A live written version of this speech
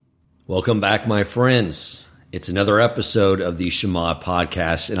Welcome back, my friends. It's another episode of the Shema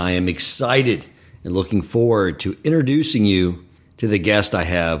podcast, and I am excited and looking forward to introducing you to the guest I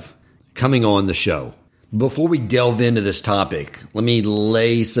have coming on the show. Before we delve into this topic, let me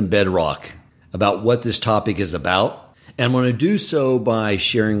lay some bedrock about what this topic is about, and I'm going to do so by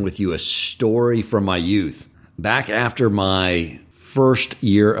sharing with you a story from my youth. Back after my first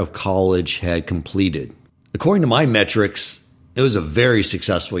year of college had completed, according to my metrics, it was a very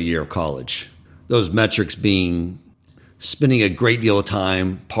successful year of college. Those metrics being spending a great deal of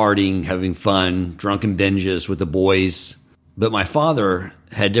time partying, having fun, drunken binges with the boys. But my father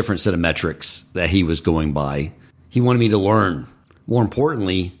had a different set of metrics that he was going by. He wanted me to learn. More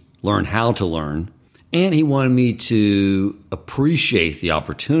importantly, learn how to learn. And he wanted me to appreciate the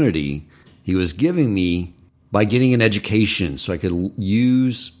opportunity he was giving me by getting an education so I could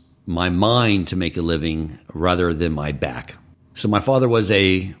use my mind to make a living rather than my back. So my father was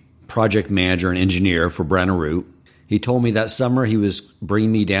a project manager and engineer for Brown & Root. He told me that summer he was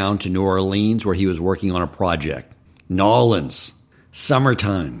bringing me down to New Orleans where he was working on a project. New Orleans,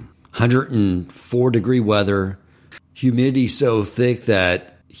 summertime, 104-degree weather, humidity so thick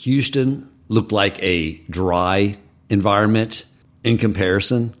that Houston looked like a dry environment in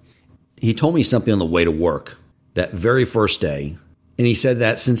comparison. He told me something on the way to work that very first day. And he said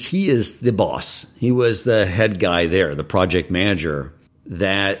that since he is the boss, he was the head guy there, the project manager,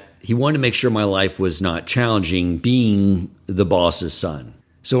 that he wanted to make sure my life was not challenging being the boss's son.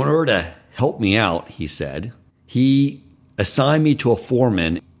 So in order to help me out, he said, he assigned me to a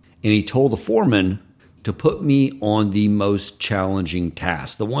foreman, and he told the foreman to put me on the most challenging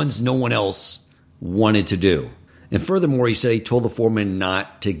tasks, the ones no one else wanted to do. And furthermore, he said he told the foreman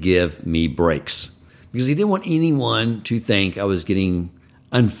not to give me breaks, because he didn't want anyone to think I was getting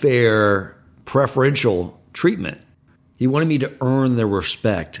unfair, preferential treatment. He wanted me to earn their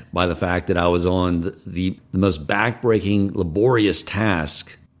respect by the fact that I was on the most backbreaking, laborious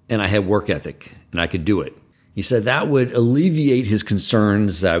task, and I had work ethic, and I could do it. He said that would alleviate his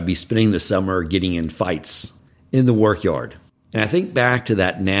concerns that I would be spending the summer getting in fights in the workyard. And I think back to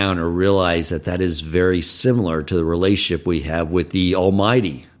that now and I realize that that is very similar to the relationship we have with the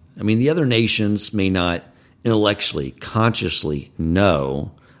Almighty. I mean, the other nations may not intellectually, consciously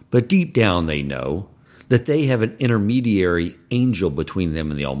know, but deep down they know that they have an intermediary angel between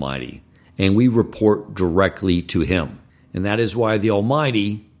them and the Almighty, and we report directly to Him. And that is why the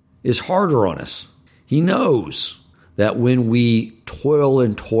Almighty is harder on us. He knows that when we toil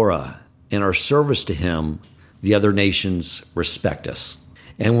in Torah and our service to Him, the other nations respect us.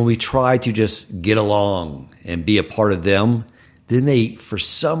 And when we try to just get along and be a part of them, then they, for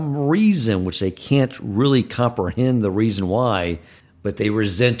some reason, which they can't really comprehend the reason why, but they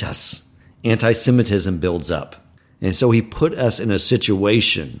resent us. Anti-Semitism builds up. And so he put us in a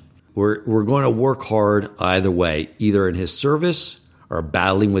situation where we're going to work hard either way, either in his service or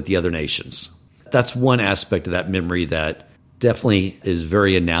battling with the other nations. That's one aspect of that memory that definitely is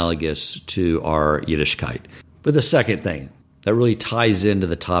very analogous to our Yiddishkeit. But the second thing that really ties into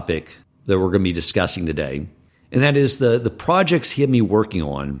the topic that we're going to be discussing today, and that is the projects he had me working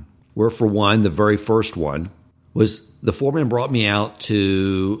on were, for one, the very first one was the foreman brought me out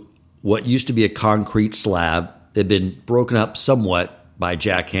to what used to be a concrete slab. It had been broken up somewhat by a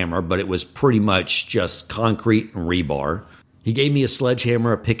jackhammer, but it was pretty much just concrete and rebar. He gave me a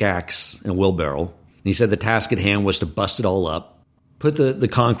sledgehammer, a pickaxe, and a wheelbarrow. And he said the task at hand was to bust it all up, put the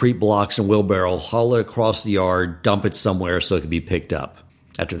concrete blocks in a wheelbarrow, haul it across the yard, dump it somewhere so it could be picked up.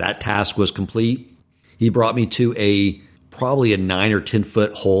 After that task was complete, he brought me to probably a 9 or 10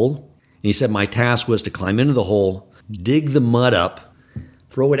 foot hole. And he said my task was to climb into the hole, dig the mud up,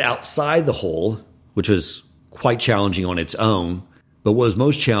 throw it outside the hole, which was quite challenging on its own. But what was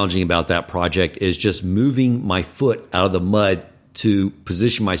most challenging about that project is just moving my foot out of the mud to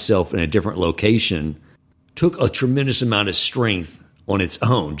position myself in a different location. Took a tremendous amount of strength on its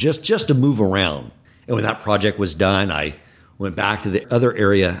own, just to move around. And when that project was done, I went back to the other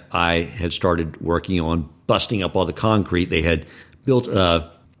area I had started working on, busting up all the concrete. They had built a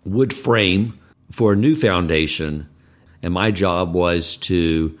wood frame for a new foundation, and my job was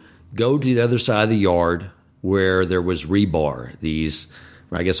to go to the other side of the yard where there was rebar, these,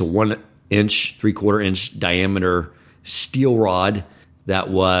 I guess, a 1 inch, 3/4 inch diameter steel rod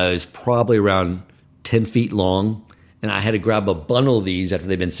that was probably around 10 feet long. And I had to grab a bundle of these after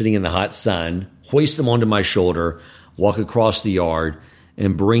they'd been sitting in the hot sun, hoist them onto my shoulder, walk across the yard,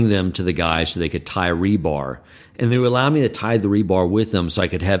 and bring them to the guys so they could tie rebar. And they would allow me to tie the rebar with them so I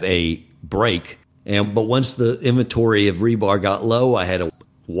could have a break. But once the inventory of rebar got low, I had to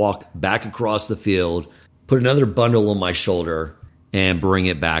walk back across the field, put another bundle on my shoulder, and bring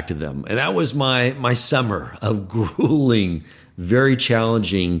it back to them. And that was my summer of grueling, very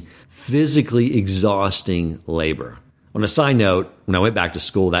challenging, physically exhausting labor. On a side note, when I went back to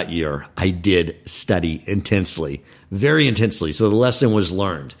school that year, I did study intensely, very intensely. So the lesson was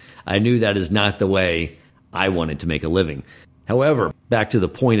learned. I knew that is not the way I wanted to make a living. However, back to the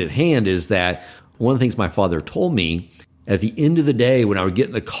point at hand is that one of the things my father told me at the end of the day when I would get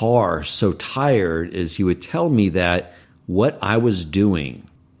in the car so tired is he would tell me that what I was doing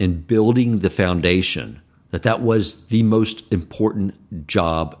in building the foundation, that was the most important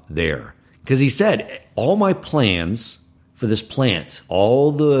job there. Because he said, all my plans for this plant,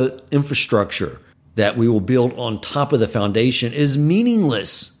 all the infrastructure that we will build on top of the foundation is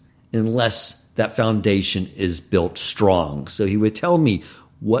meaningless unless that foundation is built strong. So he would tell me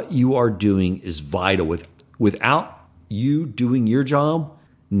what you are doing is vital. Without you doing your job,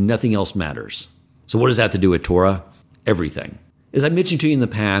 nothing else matters. So what does that have to do with Torah? Everything. As I mentioned to you in the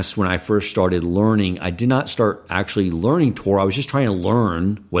past, when I first started learning, I did not start actually learning Torah. I was just trying to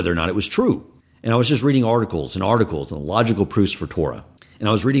learn whether or not it was true. And I was just reading articles and logical proofs for Torah. And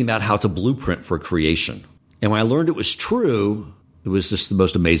I was reading about how it's a blueprint for creation. And when I learned it was true, it was just the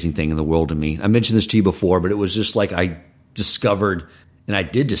most amazing thing in the world to me. I mentioned this to you before, but it was just like I discovered, and I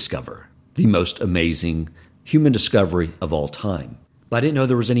did discover, the most amazing human discovery of all time. But I didn't know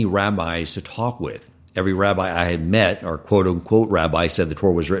there was any rabbis to talk with. Every rabbi I had met, or quote-unquote rabbi, said the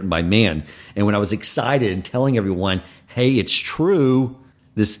Torah was written by man. And when I was excited and telling everyone, hey, it's true,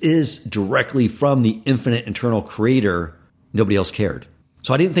 this is directly from the infinite eternal creator, nobody else cared.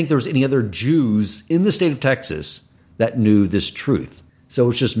 So I didn't think there was any other Jews in the state of Texas that knew this truth. So it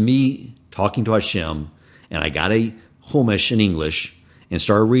was just me talking to Hashem, and I got a Chumash in English and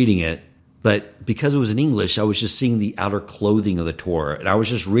started reading it. But because it was in English, I was just seeing the outer clothing of the Torah. And I was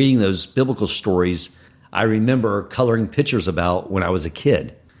just reading those biblical stories I remember coloring pictures about when I was a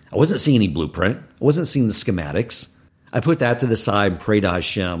kid. I wasn't seeing any blueprint. I wasn't seeing the schematics. I put that to the side and prayed to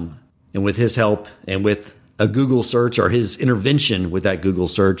Hashem. And with his help and with a Google search or his intervention with that Google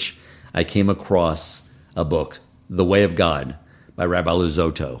search, I came across a book, The Way of God by Rabbi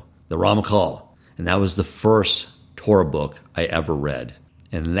Luzzotto, the Ramchal. And that was the first Torah book I ever read.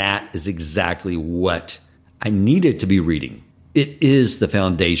 And that is exactly what I needed to be reading. It is the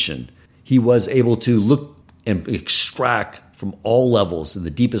foundation. He was able to look and extract from all levels and the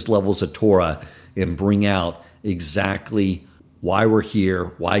deepest levels of Torah and bring out exactly why we're here,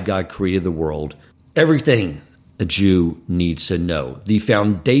 why God created the world, everything a Jew needs to know, the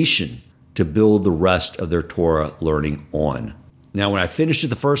foundation to build the rest of their Torah learning on. Now, when I finished it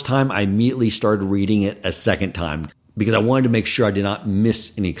the first time, I immediately started reading it a second time because I wanted to make sure I did not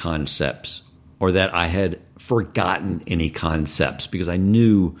miss any concepts or that I had forgotten any concepts because I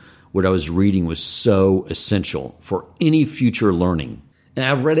knew what I was reading was so essential for any future learning. And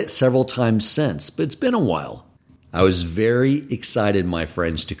I've read it several times since, but it's been a while. I was very excited, my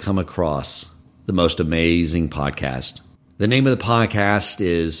friends, to come across the most amazing podcast. The name of the podcast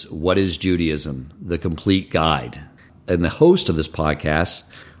is What is Judaism? The Complete Guide. And the host of this podcast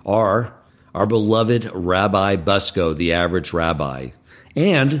are our beloved Rabbi Bucsko, the average rabbi,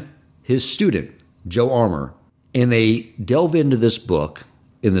 and his student, Joe Amar. And they delve into this book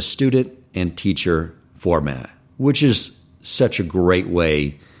in the student and teacher format, which is such a great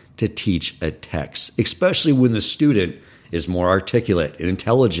way to teach a text, especially when the student is more articulate and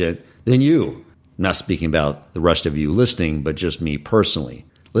intelligent than you. I'm not speaking about the rest of you listening, but just me personally.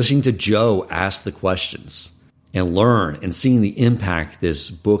 Listening to Joe ask the questions and learn and seeing the impact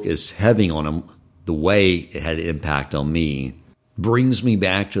this book is having on him, the way it had an impact on me, brings me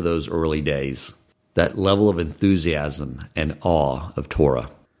back to those early days, that level of enthusiasm and awe of Torah.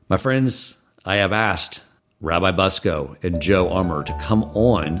 My friends, I have asked Rabbi Bucsko and Joe Amar to come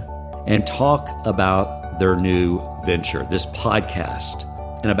on and talk about their new venture, this podcast,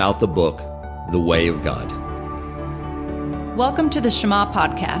 and about the book, The Way of God. Welcome to the Shema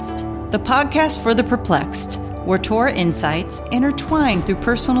Podcast, the podcast for the perplexed, where Torah insights, intertwined through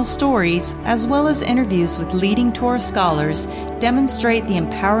personal stories, as well as interviews with leading Torah scholars, demonstrate the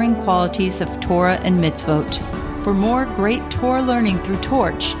empowering qualities of Torah and mitzvot. For more great Torah learning through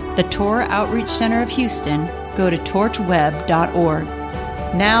Torch, the Torah Outreach Center of Houston, go to torchweb.org.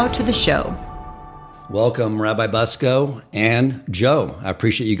 Now to the show. Welcome, Rabbi Bucsko and Joe. I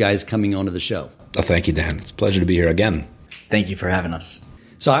appreciate you guys coming onto the show. Oh, thank you, Dan. It's a pleasure to be here again. Thank you for having us.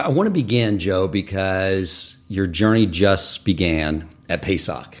 So I want to begin, Joe, because your journey just began at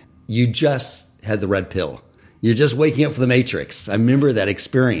Pesach. You just had the red pill. You're just waking up from the Matrix. I remember that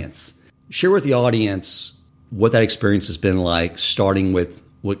experience. Share with the audience what that experience has been like, starting with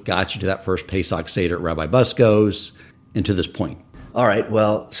what got you to that first Pesach Seder at Rabbi Bucsko's and to this point. All right.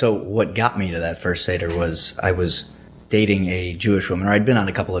 Well, so what got me to that first Seder was I was dating a Jewish woman, or I'd been on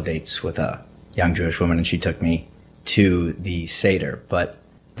a couple of dates with a young Jewish woman, and she took me to the Seder. But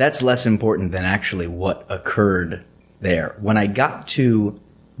that's less important than actually what occurred there. When I got to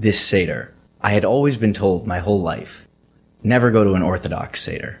this Seder, I had always been told my whole life, never go to an Orthodox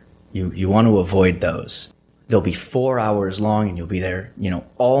Seder. You want to avoid those. They'll be 4 hours long, and you'll be there,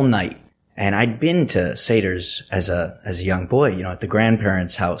 all night. And I'd been to Seders as a young boy, at the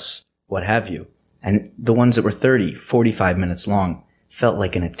grandparents' house, what have you. And the ones that were 30, 45 minutes long felt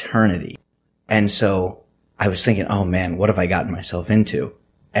like an eternity. And so I was thinking, oh man, what have I gotten myself into?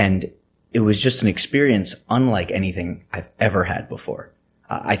 And it was just an experience unlike anything I've ever had before.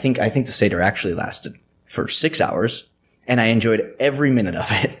 I think the Seder actually lasted for 6 hours, and I enjoyed every minute of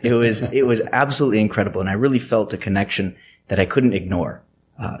it. It was absolutely incredible, and I really felt a connection that I couldn't ignore.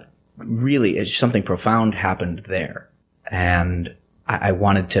 Really, it's something profound happened there, and I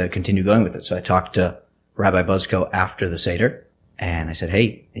wanted to continue going with it. So I talked to Rabbi Bucsko after the Seder, and I said,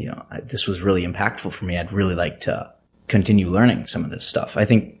 hey, this was really impactful for me. I'd really like to continue learning some of this stuff. I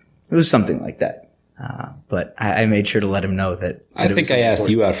think it was something like that. But I made sure to let him know that. I think I asked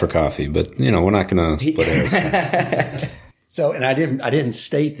you out for coffee, but we're not going to split hairs. So, and I didn't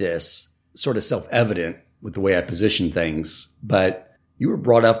state this sort of self-evident with the way I position things, but you were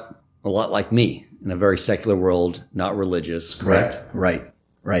brought up a lot like me in a very secular world, not religious, correct?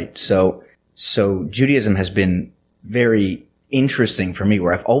 Right. So Judaism has been very interesting for me,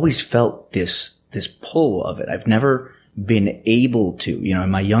 where I've always felt this pull of it. I've never been able to, in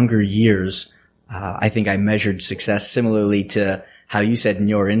my younger years, I think I measured success similarly to how you said in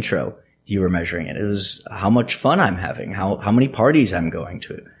your intro you were measuring it. It was how much fun I'm having, how many parties I'm going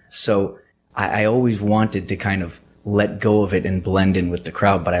to. So I always wanted to kind of let go of it and blend in with the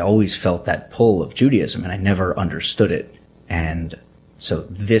crowd, but I always felt that pull of Judaism, and I never understood it. And so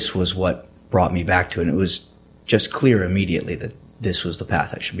this was what brought me back to it. And it was just clear immediately that this was the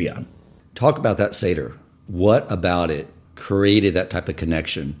path I should be on. Talk about that Seder. What about it created that type of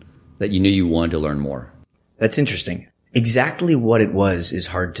connection that you knew you wanted to learn more? That's interesting. Exactly what it was is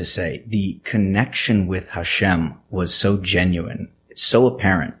hard to say. The connection with Hashem was so genuine. It's so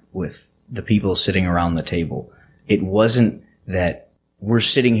apparent with the people sitting around the table. It wasn't that we're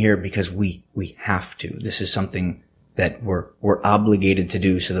sitting here because we have to. This is something that we're obligated to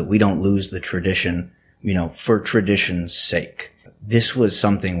do so that we don't lose the tradition, for tradition's sake. This was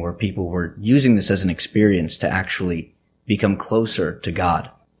something where people were using this as an experience to actually become closer to God.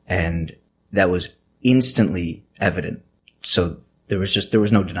 And that was instantly evident. So there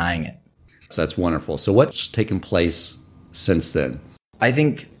was no denying it. So that's wonderful. So what's taken place since then? I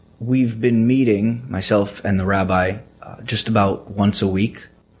think we've been meeting, myself and the rabbi, just about once a week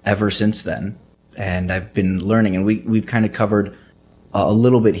ever since then. And I've been learning, and we've kind of covered a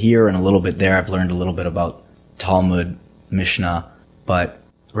little bit here and a little bit there. I've learned a little bit about Talmud, Mishnah, but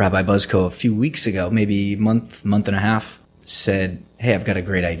Rabbi Bucsko a few weeks ago, maybe month and a half, said, hey, I've got a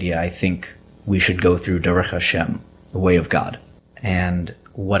great idea. I think we should go through Derech Hashem, the way of God. And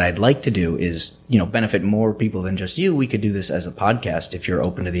what I'd like to do is, benefit more people than just you. We could do this as a podcast if you're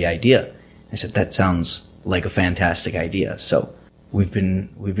open to the idea. I said, that sounds like a fantastic idea. So we've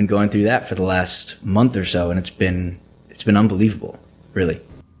been going through that for the last month or so, and it's been unbelievable, really.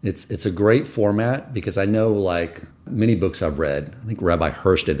 It's a great format, because I know, like many books I've read, I think Rabbi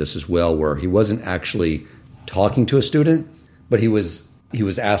Hirsch did this as well, where he wasn't actually talking to a student, but he was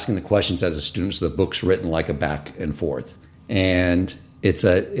asking the questions as a student, so the book's written like a back and forth. And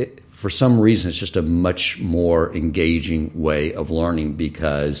for some reason, it's just a much more engaging way of learning,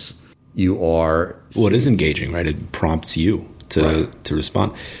 because you are... Well, it is engaging, right? It prompts you to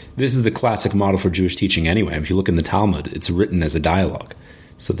respond. This is the classic model for Jewish teaching anyway. If you look in the Talmud, it's written as a dialogue.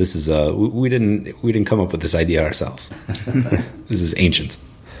 So this is we didn't come up with this idea ourselves. This is ancient.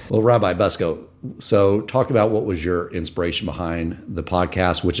 Well, Rabbi Bucsko, so talk about what was your inspiration behind the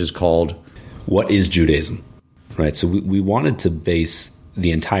podcast, which is called What is Judaism? Right. So we wanted to base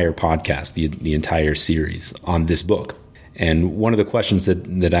the entire podcast, the entire series, on this book. And one of the questions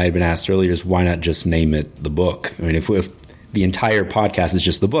that I had been asked earlier is, why not just name it the book? I mean, if the entire podcast is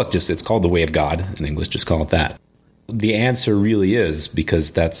just the book, it's called The Way of God in English, just call it that. The answer really is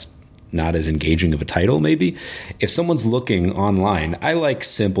because that's not as engaging of a title, maybe. If someone's looking online, I like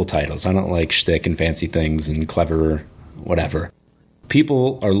simple titles. I don't like shtick and fancy things and clever whatever.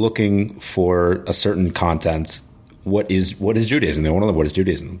 People are looking for a certain content. What is Judaism? They want to know what is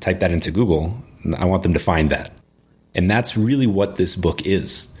Judaism. Type that into Google. And I want them to find that. And that's really what this book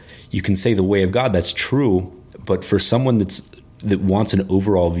is. You can say the way of God, that's true, but for someone that wants an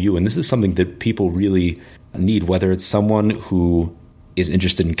overall view, and this is something that people really need, whether it's someone who is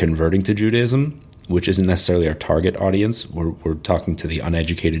interested in converting to Judaism, which isn't necessarily our target audience, we're talking to the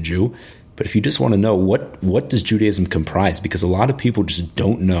uneducated Jew. But if you just want to know what does Judaism comprise, because a lot of people just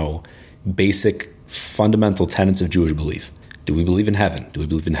don't know basic fundamental tenets of Jewish belief. Do we believe in heaven? Do we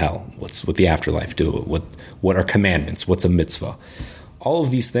believe in hell? What's the afterlife? What are commandments? What's a mitzvah? All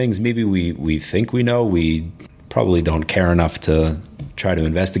of these things, maybe we think we know. We probably don't care enough to try to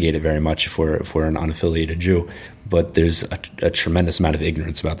investigate it very much if we're an unaffiliated Jew. But there's a tremendous amount of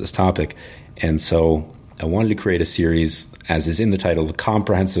ignorance about this topic. And so I wanted to create a series, as is in the title, a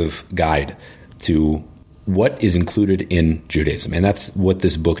comprehensive guide to what is included in Judaism. And that's what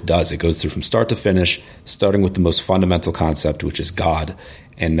this book does. It goes through from start to finish, starting with the most fundamental concept, which is God,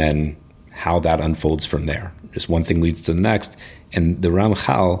 and then how that unfolds from there. Just one thing leads to the next. And the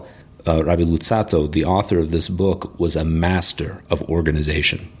Ramchal, Rabbi Luzzatto, the author of this book, was a master of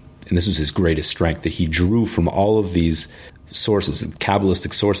organization. And this was his greatest strength, that he drew from all of these sources,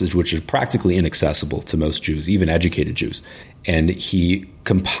 Kabbalistic sources, which are practically inaccessible to most Jews, even educated Jews. And he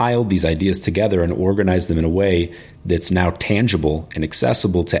compiled these ideas together and organized them in a way that's now tangible and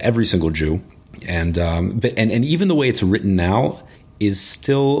accessible to every single Jew. And even the way it's written now is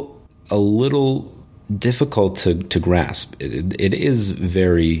still a little difficult to grasp. It is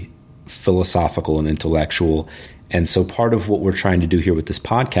very philosophical and intellectual. And so part of what we're trying to do here with this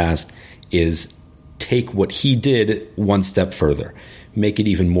podcast is take what he did one step further, make it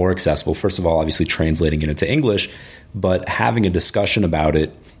even more accessible. First of all, obviously translating it into English, but having a discussion about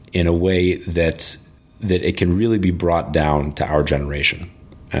it in a way that it can really be brought down to our generation.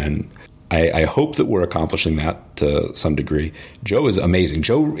 And I hope that we're accomplishing that to some degree. Joe is amazing.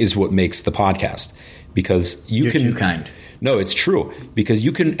 Joe is what makes the podcast, because you're too kind. No, it's true, because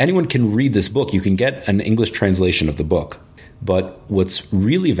anyone can read this book. You can get an English translation of the book. But what's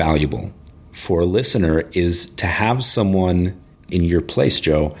really valuable for a listener is to have someone in your place,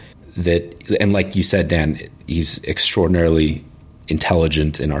 Joe, and like you said, Dan, he's extraordinarily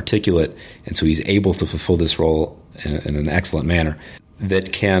intelligent and articulate, and so he's able to fulfill this role in an excellent manner,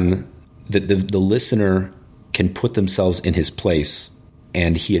 that the listener can put themselves in his place,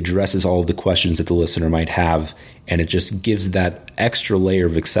 and he addresses all of the questions that the listener might have, and it just gives that extra layer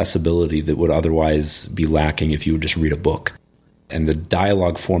of accessibility that would otherwise be lacking if you would just read a book. And the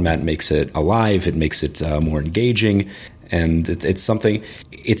dialogue format makes it alive, it makes it more engaging, and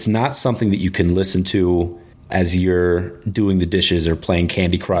it's not something that you can listen to as you're doing the dishes or playing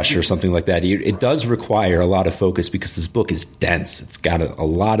Candy Crush or something like that. It does require a lot of focus, because this book is dense. It's got a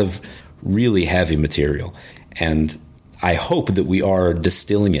lot of really heavy material. And I hope that we are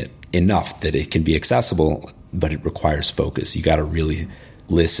distilling it enough that it can be accessible, but it requires focus. You got to really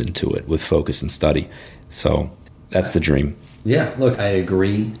listen to it with focus and study. So that's the dream. Yeah, look, I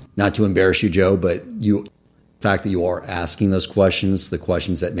agree. Not to embarrass you, Joe, but the fact that you are asking those questions, the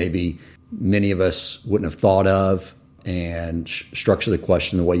questions that maybe many of us wouldn't have thought of, and structure the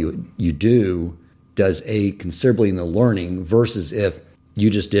question the way you do, does aid considerably in the learning, versus if you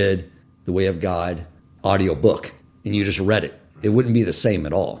just did the Way of God audio book and you just read it. It wouldn't be the same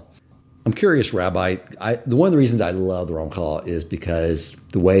at all. I'm curious, Rabbi, one of the reasons I love the Ramchal is because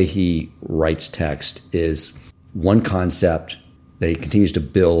the way he writes text is one concept that he continues to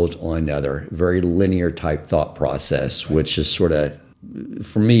build on another, very linear type thought process, which is sort of,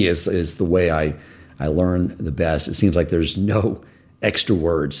 for me, is the way I learn the best. It seems like there's no extra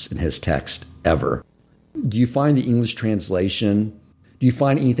words in his text ever. Do you find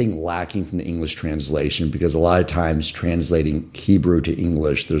anything lacking from the English translation? Because a lot of times translating Hebrew to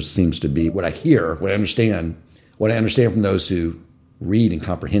English, there seems to be, what I understand from those who read and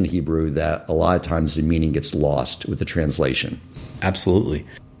comprehend Hebrew, that a lot of times the meaning gets lost with the translation. Absolutely.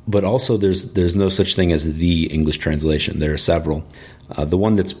 But also there's no such thing as the English translation. There are several. The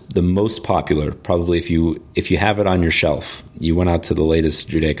one that's the most popular, probably if you have it on your shelf, you went out to the latest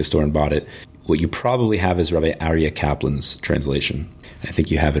Judaica store and bought it, what you probably have is Rabbi Aryeh Kaplan's translation. I think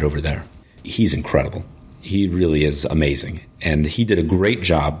you have it over there. He's incredible. He really is amazing. And he did a great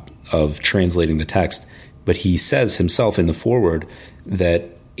job of translating the text, but he says himself in the foreword that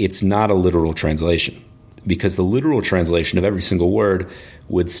it's not a literal translation, because the literal translation of every single word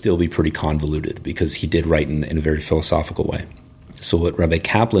would still be pretty convoluted, because he did write in a very philosophical way. So what Rabbi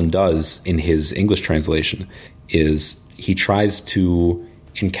Kaplan does in his English translation is he tries to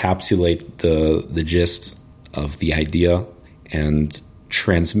encapsulate the gist of the idea and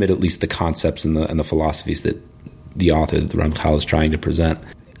transmit at least the concepts and the philosophies that the author, the Ramchal, is trying to present,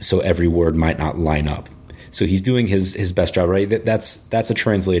 so every word might not line up. So he's doing his best job, right? That's a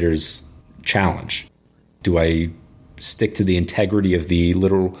translator's challenge. Do I stick to the integrity of the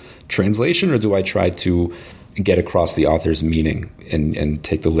literal translation, or do I try to get across the author's meaning and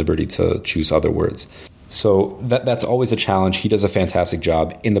take the liberty to choose other words. So that's always a challenge. He does a fantastic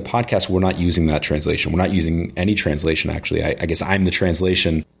job. In the podcast, we're not using that translation. We're not using any translation, actually. I guess I'm the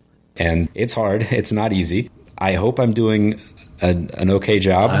translation, and it's hard. It's not easy. I hope I'm doing an okay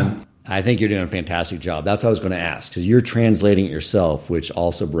job. I think you're doing a fantastic job. That's what I was going to ask, because you're translating it yourself, which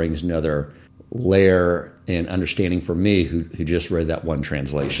also brings another layer and understanding for me who just read that one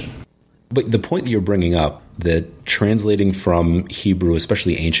translation. But the point that you're bringing up, that translating from Hebrew,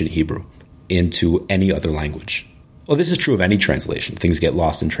 especially ancient Hebrew, into any other language. Well, this is true of any translation. Things get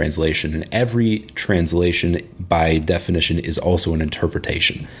lost in translation, and every translation, by definition, is also an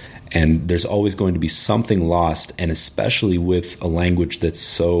interpretation. And there's always going to be something lost, and especially with a language that's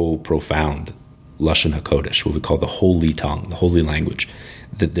so profound, Lashon HaKodesh, what we call the holy tongue, the holy language,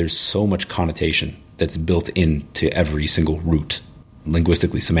 that there's so much connotation that's built into every single root,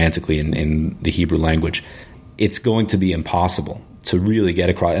 linguistically, semantically, in the Hebrew language. It's going to be impossible to really get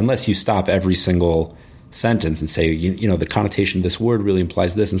across, unless you stop every single sentence and say, you know, the connotation of this word really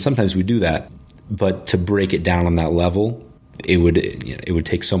implies this. And sometimes we do that, but to break it down on that level, it would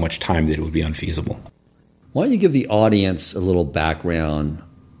take so much time that it would be unfeasible. Why don't you give the audience a little background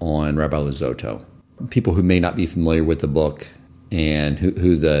on Rabbi Luzzatto? People who may not be familiar with the book and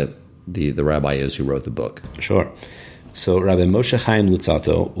who the rabbi is who wrote the book. Sure. So Rabbi Moshe Chaim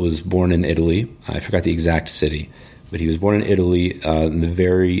Luzzatto was born in Italy. I forgot the exact city, but he was born in Italy in the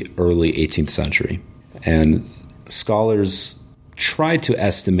very early 18th century. And scholars tried to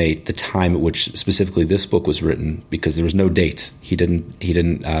estimate the time at which specifically this book was written, because there was no date. He didn't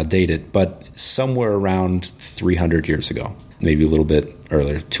date it, but somewhere around 300 years ago, maybe a little bit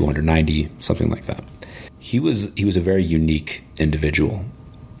earlier, 290, something like that. He was a very unique individual,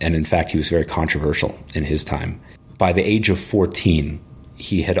 and in fact, he was very controversial in his time. By the age of 14,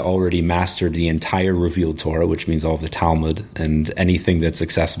 he had already mastered the entire revealed Torah, which means all of the Talmud and anything that's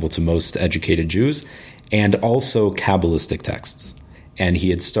accessible to most educated Jews, and also Kabbalistic texts. And he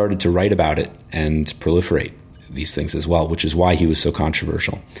had started to write about it and proliferate these things as well, which is why he was so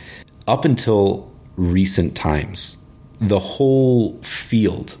controversial. Up until recent times, the whole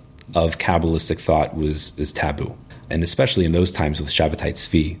field of Kabbalistic thought is taboo. And especially in those times with Shabbatai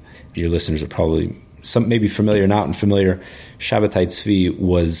Tzvi, your listeners are probably some maybe familiar, not familiar. Shabbatai Tzvi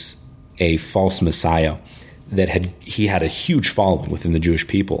was a false messiah that he had a huge following within the Jewish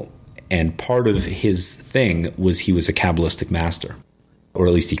people. And part of his thing was he was a Kabbalistic master, or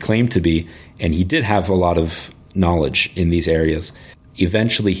at least he claimed to be, and he did have a lot of knowledge in these areas.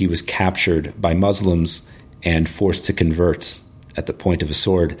 Eventually, he was captured by Muslims and forced to convert at the point of a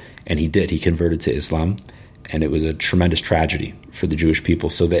sword, and he did. He converted to Islam, and it was a tremendous tragedy for the Jewish people,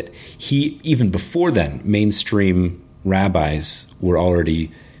 so that even before then, mainstream rabbis were already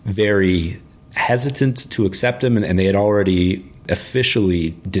very hesitant to accept him, and they had already officially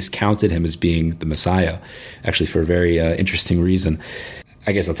discounted him as being the Messiah, actually for a very interesting reason.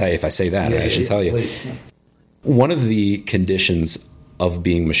 I guess I'll tell you if I say that. I should tell you. Please. One of the conditions of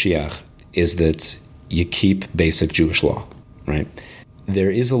being Mashiach is that you keep basic Jewish law, right?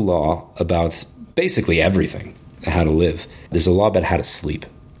 There is a law about basically everything, how to live. There's a law about how to sleep.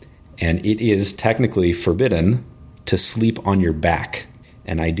 And it is technically forbidden to sleep on your back.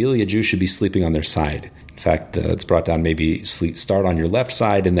 And ideally, a Jew should be sleeping on their side. In fact, it's brought down maybe start on your left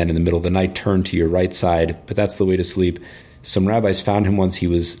side and then in the middle of the night turn to your right side. But that's the way to sleep. Some rabbis found him once he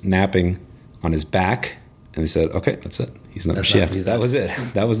was napping on his back, and they said, "Okay, that's it. He's not Mashiach." That was it.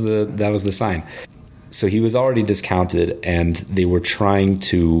 That was the sign. So he was already discounted, and they were trying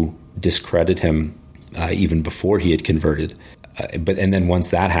to discredit him even before he had converted. And then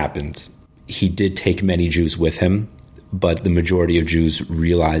once that happened, he did take many Jews with him. But the majority of Jews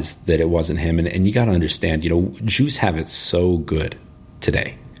realized that it wasn't him. And you got to understand, Jews have it so good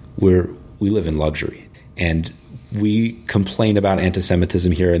today. We live in luxury. And we complain about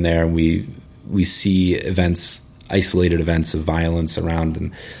anti-Semitism here and there. And we see isolated events of violence around.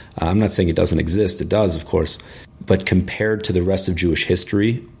 And I'm not saying it doesn't exist. It does, of course. But compared to the rest of Jewish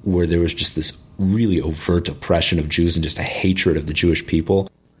history, where there was just this really overt oppression of Jews and just a hatred of the Jewish people,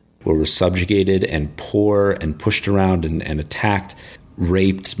 where we're subjugated and poor and pushed around and attacked,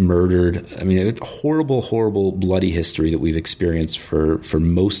 raped, murdered. I mean, a horrible, horrible, bloody history that we've experienced for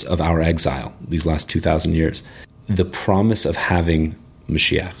most of our exile these last 2,000 years. The promise of having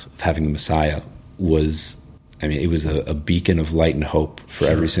Mashiach, of having the Messiah, it was a beacon of light and hope for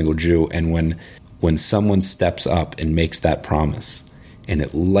every single Jew. And when someone steps up and makes that promise, and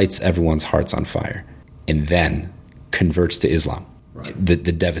it lights everyone's hearts on fire, and then converts to Islam, right. The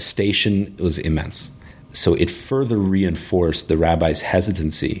devastation was immense. So it further reinforced the rabbis'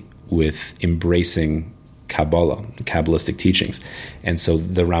 hesitancy with embracing Kabbalah, Kabbalistic teachings. And so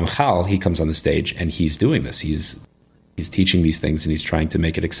the Ramchal, he comes on the stage and he's doing this. He's teaching these things and he's trying to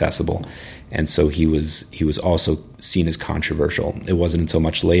make it accessible. And so he was also seen as controversial. It wasn't until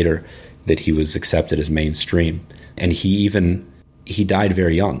much later that he was accepted as mainstream. And he died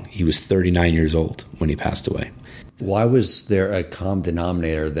very young. He was 39 years old when he passed away. Why was there a common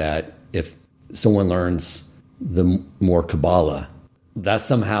denominator that if someone learns the more Kabbalah, that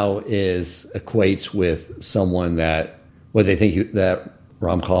somehow equates with someone that, what they think that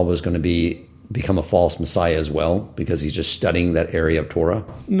Ramchal was going to become a false messiah as well, because he's just studying that area of Torah?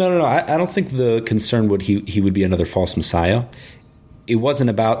 No. I don't think the concern would he would be another false messiah. It wasn't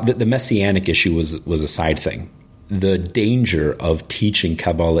about the messianic issue was a side thing. The danger of teaching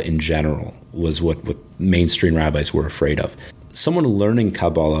Kabbalah in general was what mainstream rabbis were afraid of. Someone learning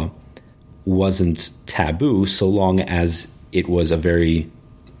Kabbalah wasn't taboo so long as it was a very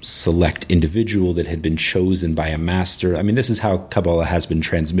select individual that had been chosen by a master. I mean, this is how Kabbalah has been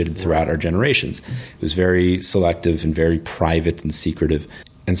transmitted throughout our generations. It was very selective and very private and secretive.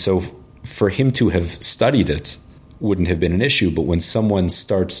 And so for him to have studied it wouldn't have been an issue. But when someone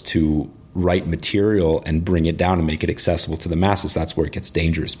starts to write material and bring it down and make it accessible to the masses, that's where it gets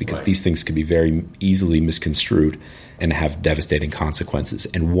dangerous, because these things could be very easily misconstrued and have devastating consequences.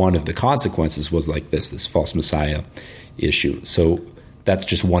 And one of the consequences was like this false messiah issue. So that's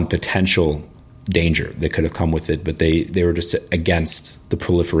just one potential danger that could have come with it, but they were just against the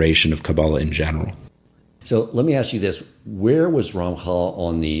proliferation of Kabbalah in general. So let me ask you this. Where was Ramchal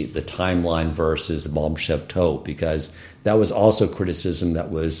on the timeline versus the Baal Shem Tov? Because that was also criticism that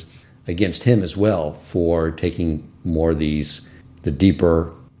was against him as well for taking more the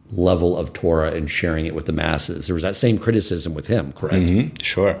deeper level of Torah and sharing it with the masses. There was that same criticism with him, correct? Mm-hmm.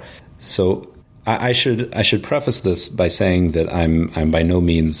 Sure. So I should preface this by saying that I'm by no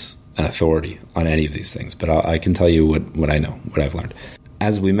means an authority on any of these things, but I can tell you what I know, what I've learned.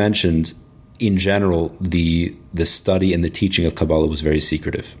 As we mentioned, in general, the study and the teaching of Kabbalah was very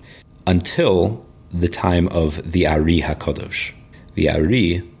secretive until the time of the Ari HaKadosh. The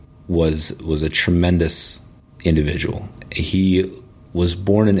Ari was a tremendous individual. He was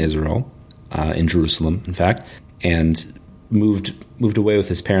born in Israel, in Jerusalem, in fact, and moved away with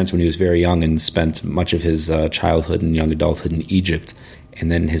his parents when he was very young and spent much of his childhood and young adulthood in Egypt.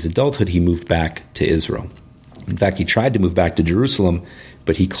 And then in his adulthood, he moved back to Israel. In fact, he tried to move back to Jerusalem,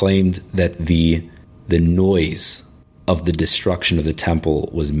 but he claimed that the noise of the destruction of the temple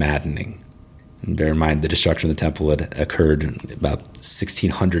was maddening. And bear in mind, the destruction of the temple had occurred about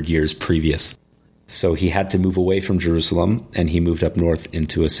 1,600 years previous. So he had to move away from Jerusalem, and he moved up north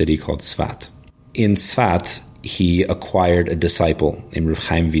into a city called Tzfat. In Tzfat, he acquired a disciple named Rav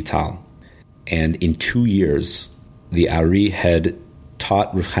Chaim Vital. And in 2 years, the Ari had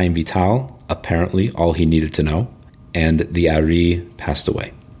taught Rav Chaim Vital, apparently, all he needed to know, and the Ari passed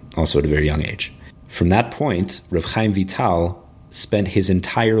away, also at a very young age. From that point, Rav Chaim Vital spent his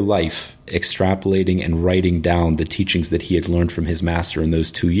entire life extrapolating and writing down the teachings that he had learned from his master in those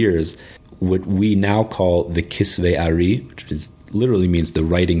 2 years, what we now call the Kisvei Ari, which literally means the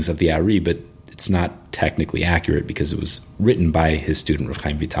writings of the Ari, but it's not technically accurate because it was written by his student, Rav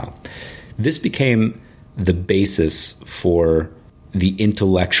Chaim Vital. This became the basis for the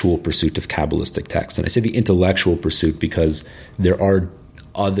intellectual pursuit of Kabbalistic texts. And I say the intellectual pursuit because there are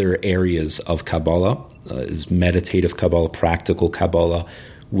other areas of Kabbalah, is meditative Kabbalah, practical Kabbalah,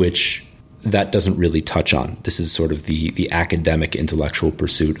 which that doesn't really touch on. This is sort of the academic intellectual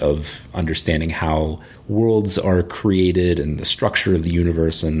pursuit of understanding how worlds are created and the structure of the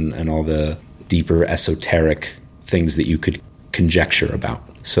universe and all the deeper esoteric things that you could conjecture about.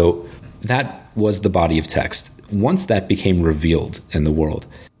 So that was the body of text. Once that became revealed in the world,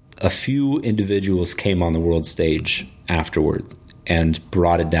 a few individuals came on the world stage afterward and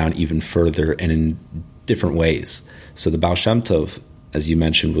brought it down even further and in different ways. So the Baal Shem Tov, as you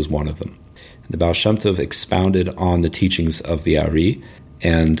mentioned, was one of them. The Baal Shem Tov expounded on the teachings of the Ari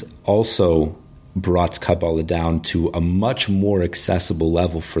and also brought Kabbalah down to a much more accessible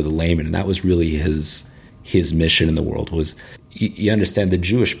level for the layman. And that was really his mission in the world. Was you understand the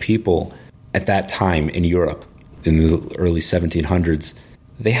Jewish people at that time in Europe, in the early 1700s,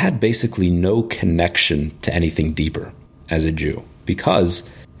 they had basically no connection to anything deeper as a Jew because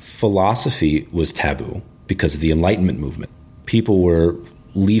philosophy was taboo because of the Enlightenment movement. People were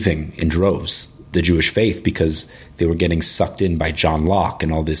leaving in droves the Jewish faith because they were getting sucked in by John Locke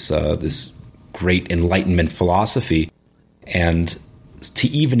and all this great Enlightenment philosophy. And to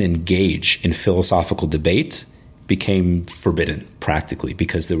even engage in philosophical debate became forbidden practically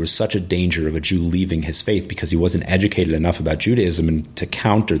because there was such a danger of a Jew leaving his faith because he wasn't educated enough about Judaism, and to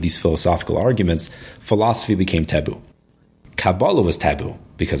counter these philosophical arguments, philosophy became taboo. Kabbalah was taboo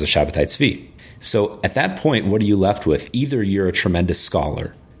because of Shabbatai Tzvi. So at that point, what are you left with? Either you're a tremendous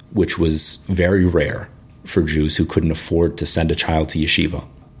scholar, which was very rare for Jews who couldn't afford to send a child to yeshiva,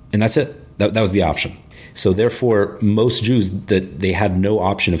 and that's it. That was the option. So therefore, most Jews, that they had no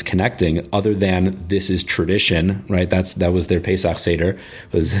option of connecting other than this is tradition, right? That was their Pesach Seder,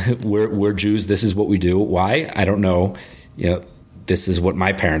 was we're Jews, this is what we do. Why? I don't know. This is what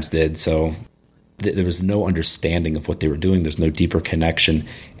my parents did. So there was no understanding of what they were doing. There's no deeper connection.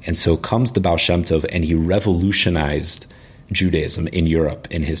 And so comes the Baal Shem Tov, and he revolutionized Judaism in Europe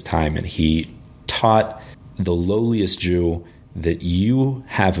in his time. And he taught the lowliest Jew that you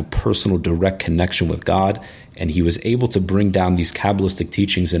have a personal direct connection with God, and he was able to bring down these Kabbalistic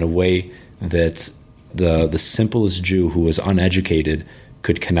teachings in a way that the simplest Jew who was uneducated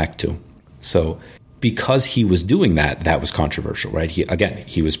could connect to. So because he was doing that, that was controversial, right?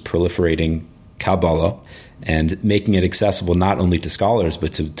 He was proliferating Kabbalah and making it accessible not only to scholars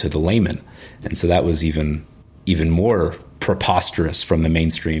but to the layman. And so that was even more preposterous from the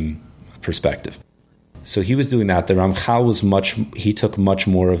mainstream perspective. So he was doing that. The Ramchal he took much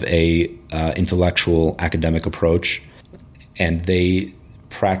more of a intellectual academic approach, and they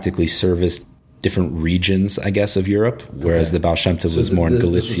practically serviced different regions, I guess, of Europe, whereas the Baal Shem Tov was more in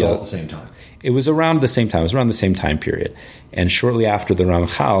Galicia. This was all at the same time. It was around the same time. It was around the same time period. And shortly after the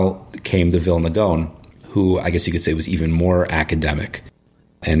Ramchal came the Vilna Gaon, who I guess you could say was even more academic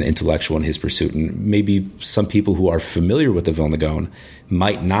and intellectual in his pursuit. And maybe some people who are familiar with the Vilna Gaon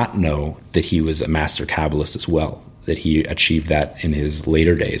might not know that he was a master Kabbalist as well, that he achieved that in his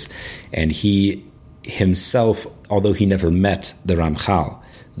later days. And he himself, although he never met the Ramchal,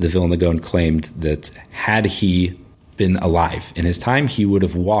 the Vilna Gaon claimed that had he been alive in his time, he would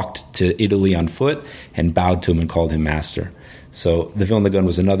have walked to Italy on foot and bowed to him and called him master. So the Vilna Gaon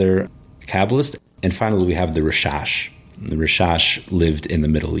was another Kabbalist. And finally, we have the Rishash. The Rishash lived in the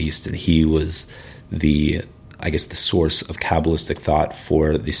Middle East, and he was the source of Kabbalistic thought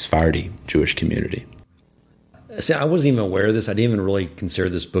for the Sephardi Jewish community. See, I wasn't even aware of this. I didn't even really consider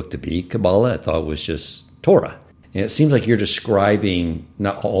this book to be Kabbalah. I thought it was just Torah. And it seems like you're describing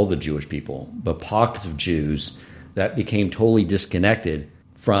not all the Jewish people, but pockets of Jews that became totally disconnected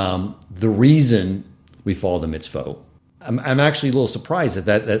from the reason we follow the mitzvot. I'm actually a little surprised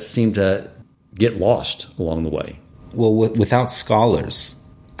that seemed to get lost along the way. Well, without scholars,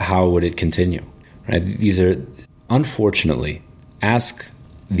 how would it continue? Right? These are, unfortunately, ask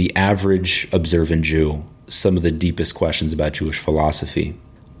the average observant Jew some of the deepest questions about Jewish philosophy.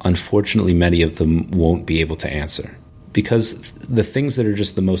 Unfortunately, many of them won't be able to answer because the things that are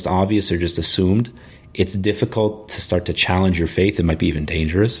just the most obvious are just assumed. It's difficult to start to challenge your faith. It might be even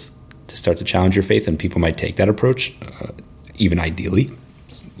dangerous to start to challenge your faith, and people might take that approach, even ideally.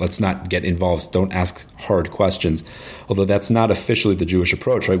 Let's not get involved. Don't ask hard questions, although that's not officially the Jewish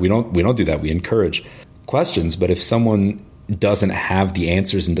approach, right? We don't do that. We encourage questions, but if someone doesn't have the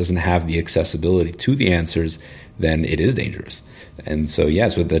answers and doesn't have the accessibility to the answers, then it is dangerous. And so,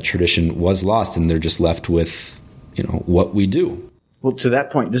 yes, the tradition was lost, and they're just left with, what we do. Well, to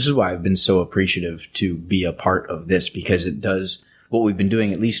that point, this is why I've been so appreciative to be a part of this, because it does what we've been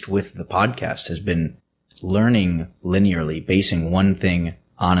doing, at least with the podcast, has been learning linearly, basing one thing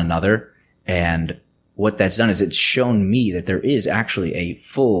on another. And what that's done is it's shown me that there is actually a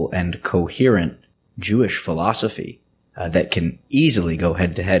full and coherent Jewish philosophy that can easily go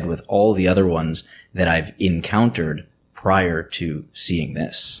head to head with all the other ones that I've encountered prior to seeing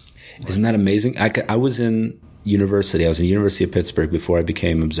this. Isn't that amazing? I was in university. I was in the University of Pittsburgh before I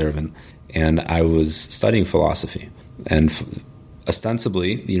became observant, and I was studying philosophy. And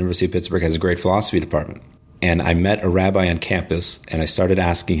ostensibly, the University of Pittsburgh has a great philosophy department. And I met a rabbi on campus, and I started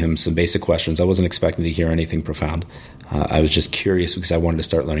asking him some basic questions. I wasn't expecting to hear anything profound. I was just curious because I wanted to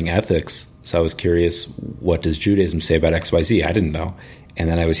start learning ethics. So I was curious, what does Judaism say about XYZ? I didn't know. And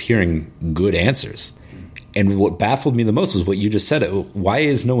then I was hearing good answers. And what baffled me the most was what you just said. Why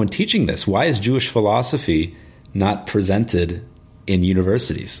is no one teaching this? Why is Jewish philosophy not presented in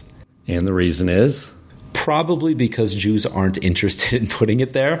universities? And the reason is? Probably because Jews aren't interested in putting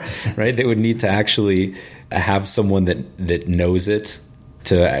it there, right? They would need to actually have someone that knows it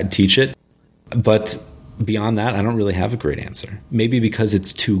to teach it. But beyond that, I don't really have a great answer. Maybe because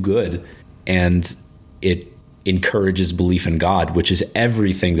it's too good and it encourages belief in God, which is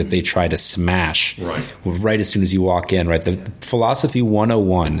everything that they try to smash right as soon as you walk in, right? The Philosophy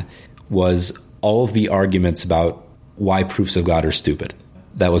 101 was all of the arguments about why proofs of God are stupid.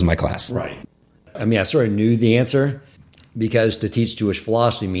 That was my class. Right. I mean, I sort of knew the answer, because to teach Jewish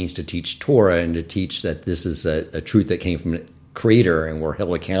philosophy means to teach Torah and to teach that this is a truth that came from a creator and we're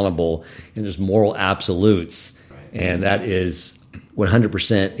held accountable and there's moral absolutes. And that is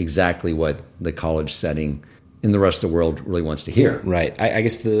 100% exactly what the college setting in the rest of the world really wants to hear. Right. I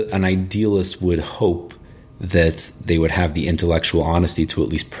guess an idealist would hope that they would have the intellectual honesty to at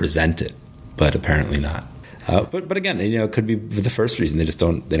least present it, but apparently not. But again, it could be the first reason they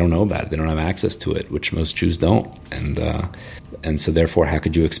don't know about it. They don't have access to it, which most Jews don't. And so therefore, how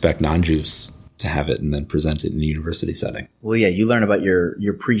could you expect non-Jews to have it and then present it in a university setting? Well, yeah, you learn about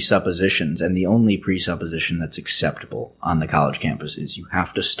your presuppositions, and the only presupposition that's acceptable on the college campus is you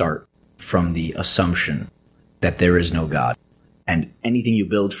have to start from the assumption that there is no God. And anything you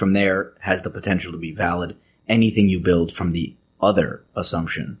build from there has the potential to be valid. Anything you build from the other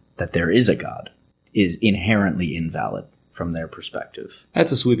assumption that there is a God is inherently invalid from their perspective.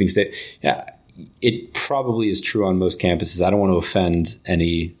 That's a sweeping statement. Yeah, it probably is true on most campuses. I don't want to offend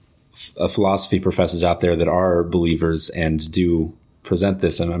any philosophy professors out there that are believers and do present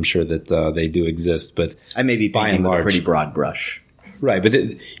this, and I'm sure that they do exist. But I may be painting with a pretty broad brush. Right, but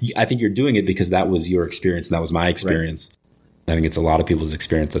I think you're doing it because that was your experience and that was my experience. Right. I think it's a lot of people's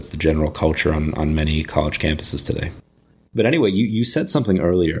experience. That's the general culture on many college campuses today. But anyway, you said something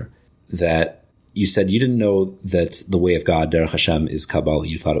earlier that you said you didn't know that the way of God, Derech Hashem, is Kabbalah.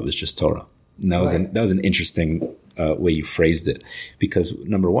 You thought it was just Torah. And that was an interesting way you phrased it, because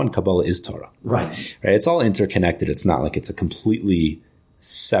number one, Kabbalah is Torah. Right. It's all interconnected. It's not like it's a completely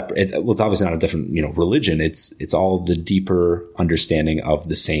separate. It's obviously not a different religion. It's all the deeper understanding of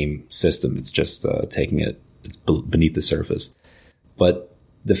the same system. It's just taking it. It's beneath the surface. But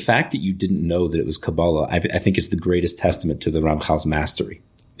the fact that you didn't know that it was Kabbalah, I think, is the greatest testament to the Ramchal's mastery.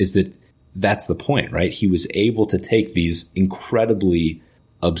 Is that that's the point, right? He was able to take these incredibly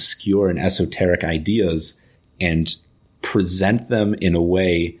obscure and esoteric ideas and present them in a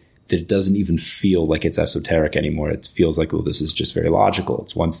way that it doesn't even feel like it's esoteric anymore. It feels like, well, this is just very logical.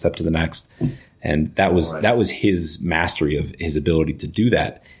 It's one step to the next. And that was his mastery of his ability to do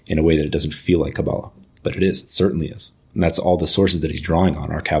that in a way that it doesn't feel like Kabbalah. But it is. It certainly is. And that's all the sources that he's drawing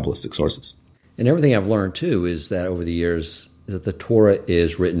on are Kabbalistic sources. And everything I've learned, too, is that over the years that the Torah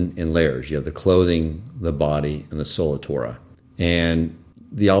is written in layers. You have the clothing, the body, and the soul of Torah. And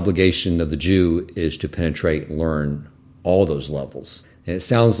the obligation of the Jew is to penetrate and learn all those levels. And it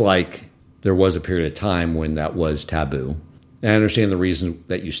sounds like there was a period of time when that was taboo. And I understand the reason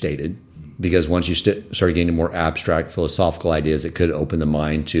that you stated, because once you started getting more abstract philosophical ideas, it could open the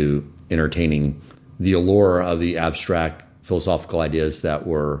mind to entertaining the allure of the abstract philosophical ideas that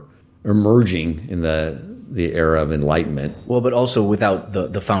were emerging in the era of enlightenment. Well, but also without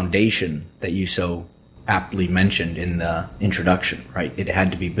the foundation that you so aptly mentioned in the introduction, right? It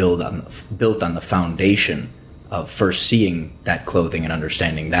had to be built on the foundation of first seeing that clothing and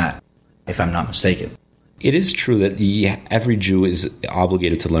understanding that, if I'm not mistaken. It is true that every Jew is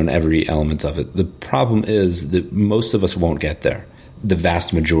obligated to learn every element of it. The problem is that most of us won't get there. The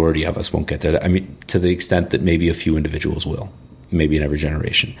vast majority of us won't get there. I mean, to the extent that maybe a few individuals will, maybe in every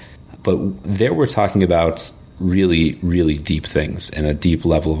generation. But there we're talking about really, really deep things and a deep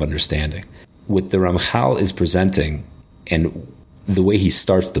level of understanding. What the Ramchal is presenting, and the way he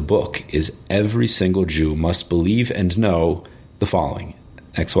starts the book, is every single Jew must believe and know the following,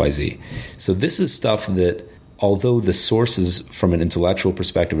 XYZ. So this is stuff that, although the sources from an intellectual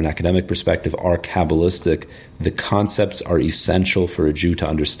perspective, an academic perspective, are Kabbalistic, the concepts are essential for a Jew to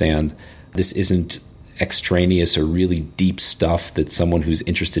understand. This isn't extraneous or really deep stuff that someone who's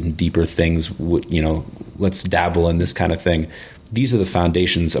interested in deeper things would, let's dabble in this kind of thing. These are the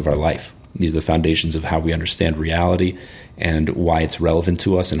foundations of our life. These are the foundations of how we understand reality and why it's relevant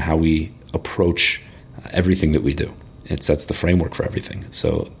to us and how we approach everything that we do. It sets the framework for everything.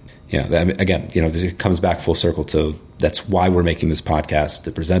 So, again, this comes back full circle to that's why we're making this podcast,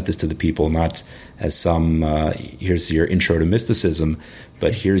 to present this to the people, not as some, here's your intro to mysticism,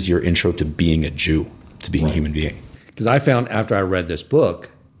 but here's your intro to being a Jew, to being a human being. Because I found after I read this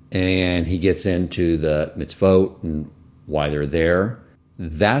book and he gets into the mitzvot and why they're there,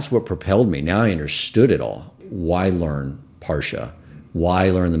 that's what propelled me. Now I understood it all. Why learn Parsha?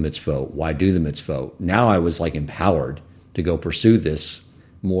 Why learn the mitzvot? Why do the mitzvot? Now I was empowered to go pursue this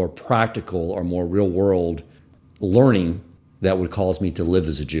more practical or more real world learning that would cause me to live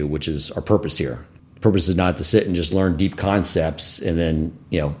as a Jew, which is our purpose here. The purpose is not to sit and just learn deep concepts and then,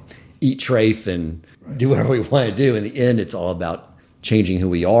 eat treif and do whatever we want to do. In the end, it's all about changing who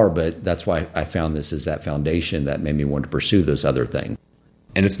we are. But that's why I found this as that foundation that made me want to pursue those other things.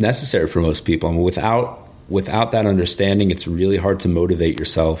 And it's necessary for most people. I mean, without that understanding, it's really hard to motivate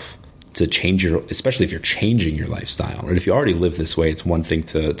yourself to change especially if you're changing your lifestyle. Right? If you already live this way, it's one thing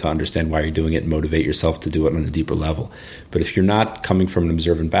to understand why you're doing it and motivate yourself to do it on a deeper level. But if you're not coming from an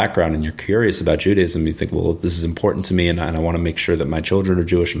observant background and you're curious about Judaism, you think, well, this is important to me, and I want to make sure that my children are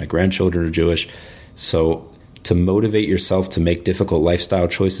Jewish and my grandchildren are Jewish. So to motivate yourself to make difficult lifestyle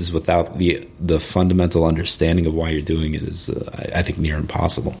choices without the fundamental understanding of why you're doing it is, I think, near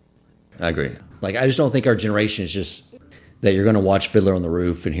impossible. I agree. Like, I just don't think our generation is just that you're going to watch Fiddler on the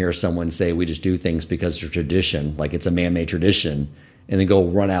Roof and hear someone say we just do things because it's a tradition, like it's a man-made tradition, and then go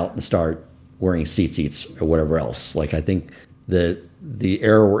run out and start wearing seats or whatever else. Like, I think the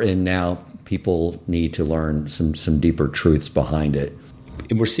era we're in now, people need to learn some deeper truths behind it.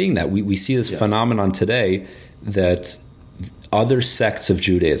 And we're seeing that. We see this phenomenon today that other sects of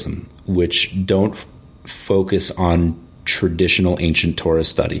Judaism, which don't focus on traditional ancient Torah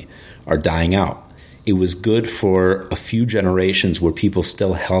study, are dying out. It was good for a few generations where people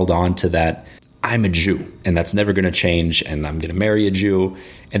still held on to that, I'm a Jew, and that's never going to change, and I'm going to marry a Jew,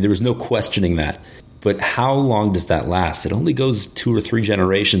 and there was no questioning that. But how long does that last? It only goes 2 or 3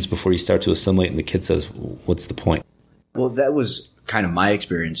 generations before you start to assimilate, and the kid says, what's the point? Well, that was kind of my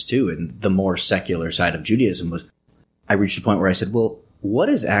experience, too, and the more secular side of Judaism was, I reached a point where I said, well, what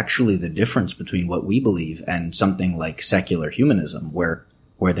is actually the difference between what we believe and something like secular humanism, where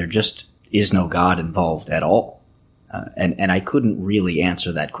there just is no God involved at all? And I couldn't really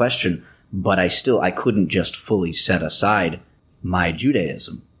answer that question, but I couldn't just fully set aside my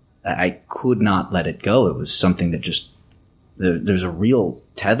Judaism. I could not let it go. It was something that just, there's a real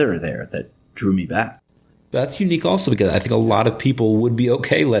tether there that drew me back. That's unique also because I think a lot of people would be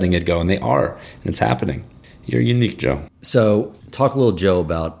okay letting it go, and they are, and it's happening. You're unique, Joe. So talk a little, Joe,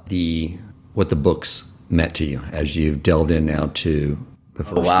 about what the books meant to you as you've delved in now to the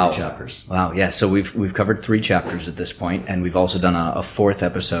first 3 chapters. Wow, yeah. So we've covered 3 chapters at this point, and we've also done a 4th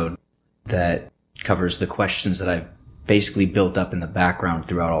episode that covers the questions that I've basically built up in the background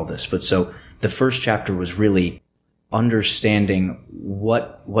throughout all this. But so the first chapter was really understanding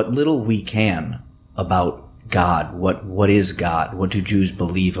what little we can about God. What is God? What do Jews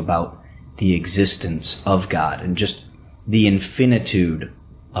believe about the existence of God, and just the infinitude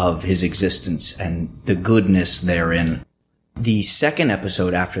of his existence and the goodness therein. The second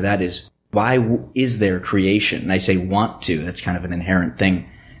episode after that is, why is there creation? And I say want to, that's kind of an inherent thing.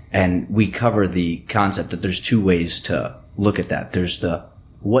 And we cover the concept that there's 2 ways to look at that. There's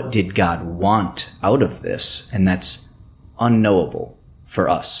what did God want out of this? And that's unknowable for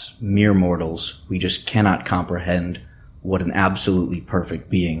us, mere mortals. We just cannot comprehend what an absolutely perfect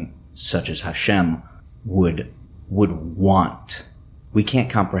being such as Hashem would want. We can't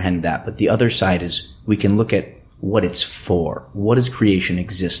comprehend that. But the other side is we can look at what it's for. What does creation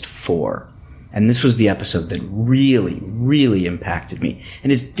exist for? And this was the episode that really, really impacted me.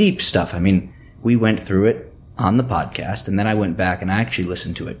 And it's deep stuff. I mean, we went through it on the podcast, and then I went back and I actually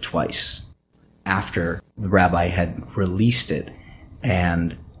listened to it twice after the Rabbi had released it.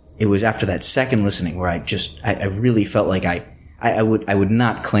 And it was after that second listening where I really felt like I would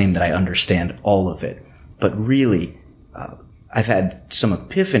not claim that I understand all of it, but really, I've had some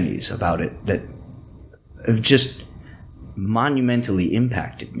epiphanies about it that have just monumentally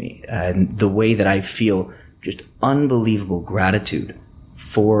impacted me, and the way that I feel just unbelievable gratitude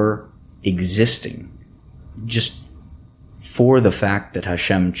for existing, just for the fact that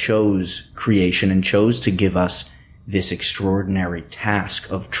Hashem chose creation and chose to give us this extraordinary task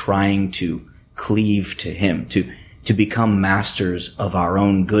of trying to cleave to him, to become masters of our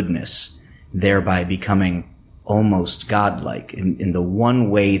own goodness, thereby becoming almost godlike in the one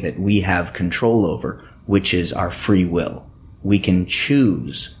way that we have control over, which is our free will. We can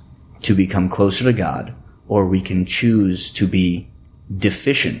choose to become closer to God, or we can choose to be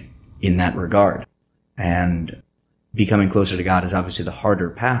deficient in that regard. And becoming closer to God is obviously the harder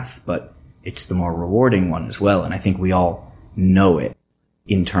path, but it's the more rewarding one as well. And I think we all know it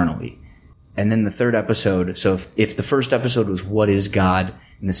internally. And then the third episode, so if the first episode was what is God,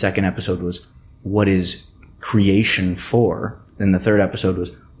 and the second episode was what is creation for, then the third episode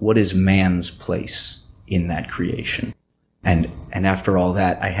was what is man's place in that creation. And after all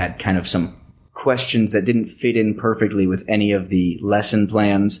that, I had kind of some questions that didn't fit in perfectly with any of the lesson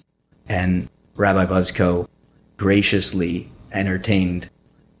plans, and Rabbi Bucsko graciously entertained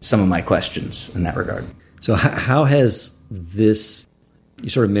some of my questions in that regard. So how has this, you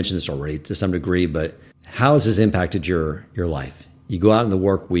sort of mentioned this already to some degree, but how has this impacted your life? You go out in the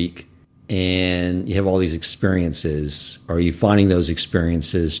work week and you have all these experiences. Are you finding those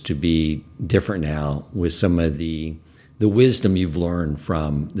experiences to be different now with some of the wisdom you've learned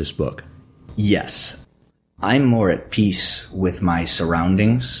from this book? Yes. I'm more at peace with my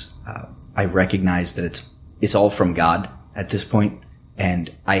surroundings. I recognize that it's all from God at this point,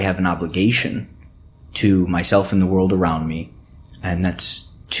 and I have an obligation to myself and the world around me, and that's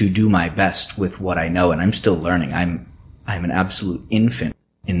to do my best with what I know, and I'm still learning. I'm an absolute infant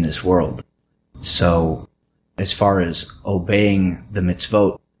in this world. So as far as obeying the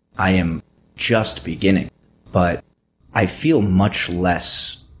mitzvot, I am just beginning, but I feel much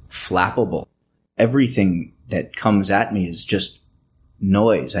less flappable. Everything that comes at me is just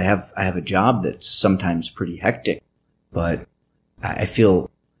noise. I have a job that's sometimes pretty hectic, but I feel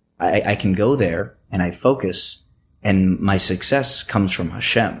I can go there and I focus, and my success comes from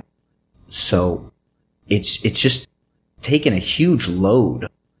Hashem. So it's just taken a huge load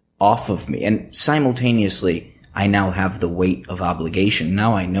off of me, and simultaneously I now have the weight of obligation.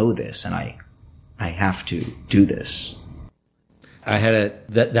 Now I know this, and I have to do this. I had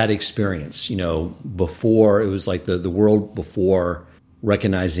that experience, before. It was like the world before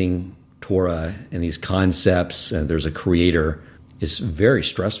recognizing Torah and these concepts, and there's a creator, is very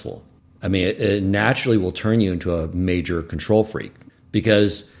stressful. I mean, it naturally will turn you into a major control freak,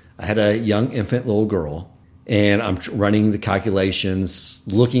 because I had a young infant little girl, and I'm running the calculations,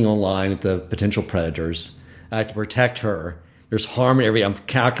 looking online at the potential predators. I have to protect her. There's harm in I'm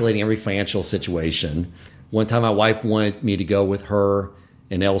calculating every financial situation. One time my wife wanted me to go with her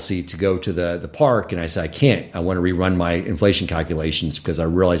and Elsie to go to the park, and I said, I can't. I want to rerun my inflation calculations because I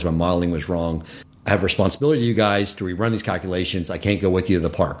realized my modeling was wrong. I have a responsibility to you guys to rerun these calculations. I can't go with you to the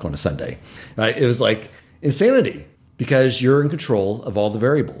park on a Sunday. Right? It was like insanity, because you're in control of all the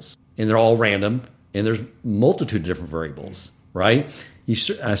variables, and they're all random, and there's multitude of different variables, right?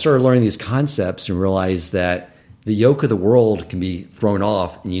 I started learning these concepts and realized that the yoke of the world can be thrown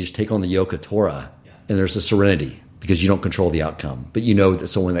off, and you just take on the yoke of Torah, and there's a serenity because you don't control the outcome. But you know that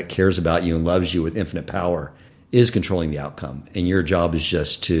someone that cares about you and loves you with infinite power is controlling the outcome, and your job is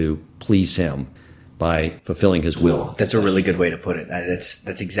just to please him by fulfilling his will. That's a really good way to put it.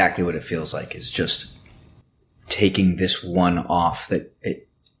 That's exactly what it feels like, is just taking this one off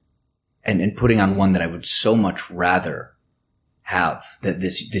and putting on one that I would so much rather have, that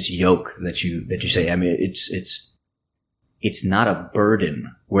this yoke that you say. I mean, it's not a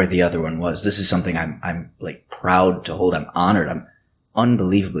burden where the other one was. This is something I'm like proud to hold. I'm honored. I'm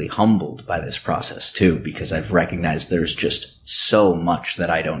unbelievably humbled by this process too, because I've recognized there's just so much that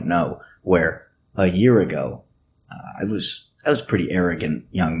I don't know, where a year ago, I was a pretty arrogant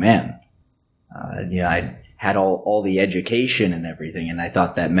young man. I had all the education and everything, and I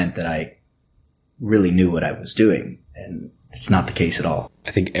thought that meant that I really knew what I was doing, and it's not the case at all.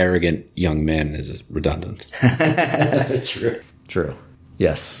 I think arrogant young man is redundant. True.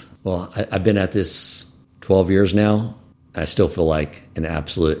 Yes. Well, I've been at this 12 years now. I still feel like an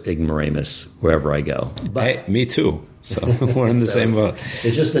absolute ignoramus wherever I go. But hey, me too. So we're in the same boat.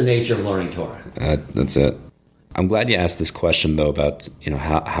 It's just the nature of learning Torah. That's it. I'm glad you asked this question, though, about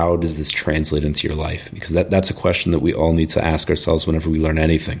how does this translate into your life? Because that's a question that we all need to ask ourselves whenever we learn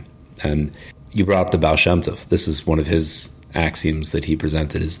anything. And you brought up the Baal Shem Tov. This is one of his axioms that he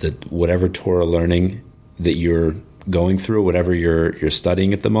presented, is that whatever Torah learning that you're going through, whatever you're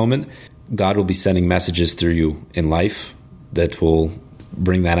studying at the moment, God will be sending messages through you in life that will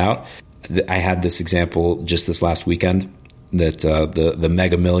bring that out. I had this example just this last weekend that the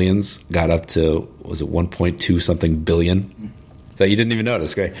Mega Millions got up to, was it 1.2 something billion? So you didn't even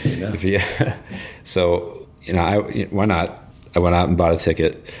notice, great. Yeah. So, why not? I went out and bought a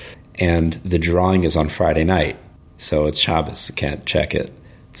ticket, and the drawing is on Friday night. So it's Shabbos, I can't check it.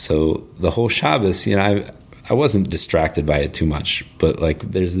 So the whole Shabbos, I wasn't distracted by it too much, but like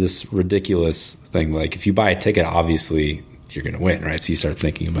there's this ridiculous thing. Like if you buy a ticket, obviously you're going to win, right? So you start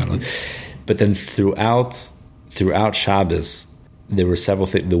thinking about it. But then throughout Shabbos, there were several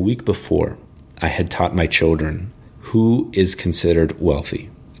things. The week before, I had taught my children who is considered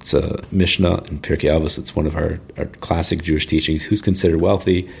wealthy. It's a Mishnah in Pirkei Avos. It's one of our classic Jewish teachings. Who's considered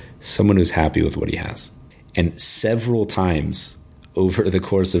wealthy? Someone who's happy with what he has. And several times over the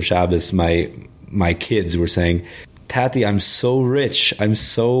course of Shabbos, my kids were saying, Tati, I'm so rich. I'm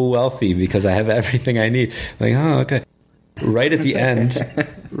so wealthy because I have everything I need. I'm like, oh, okay. Right at the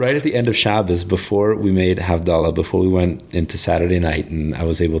end of Shabbos, before we made Havdalah, before we went into Saturday night and I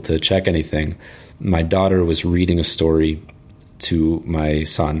was able to check anything, my daughter was reading a story to my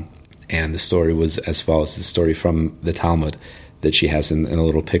son, and the story was as follows. The story from the Talmud that she has in a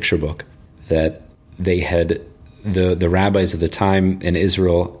little picture book, that they had, the rabbis of the time in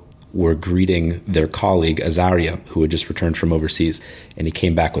Israel were greeting their colleague Azariah, who had just returned from overseas, and he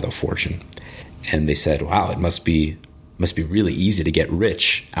came back with a fortune. And they said, wow, it must be really easy to get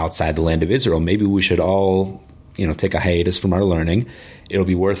rich outside the land of Israel. Maybe we should all, take a hiatus from our learning. It'll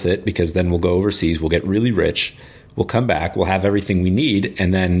be worth it because then we'll go overseas. We'll get really rich. We'll come back. We'll have everything we need.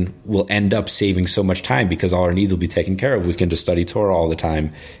 And then we'll end up saving so much time because all our needs will be taken care of. We can just study Torah all the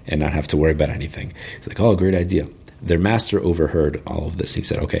time and not have to worry about anything. It's like, oh, great idea. Their master overheard all of this. He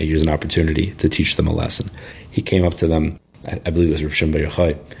said, okay, here's an opportunity to teach them a lesson. He came up to them, I believe it was Rav Shimon Bar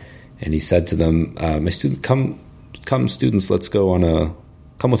Yochai, and he said to them, my student, come students, let's go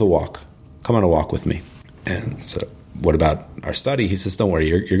come with a walk. Come on a walk with me. And so, what about our study? He says, don't worry,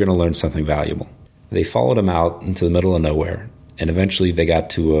 you're going to learn something valuable. They followed him out into the middle of nowhere, and eventually they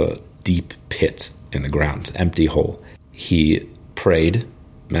got to a deep pit in the ground, empty hole. He prayed,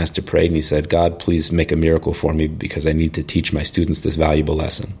 Master prayed, and he said, God, please make a miracle for me because I need to teach my students this valuable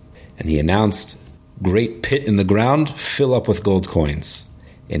lesson. And he announced, great pit in the ground, fill up with gold coins.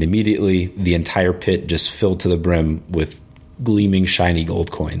 And immediately the entire pit just filled to the brim with gleaming, shiny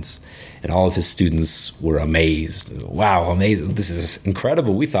gold coins. And all of his students were amazed. Wow, amazing. This is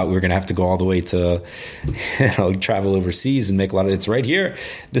incredible. We thought we were going to have to go all the way to travel overseas and make a lot of... It's right here.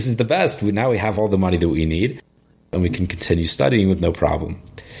 This is the best. Now we have all the money that we need, and we can continue studying with no problem.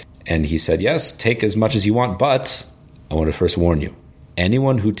 And he said, yes, take as much as you want, but I want to first warn you.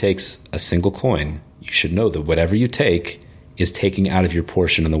 Anyone who takes a single coin, you should know that whatever you take is taking out of your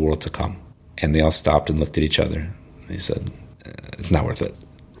portion in the world to come. And they all stopped and looked at each other. He said, it's not worth it.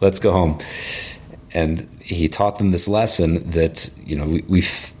 Let's go home. And he taught them this lesson that,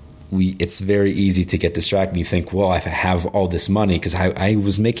 it's very easy to get distracted. You think, well, if I have all this money, because I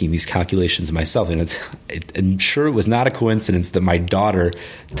was making these calculations myself, and I'm sure it was not a coincidence that my daughter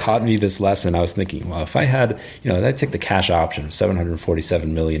taught me this lesson. I was thinking, well, if I had, I'd take the cash option of $747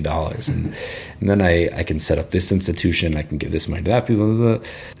 million, and then I can set up this institution, I can give this money to that people. Blah, blah, blah.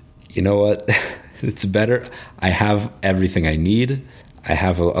 You know what? It's better. I have everything I need. I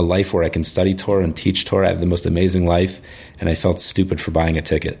have a life where I can study Torah and teach Torah. I have the most amazing life, and I felt stupid for buying a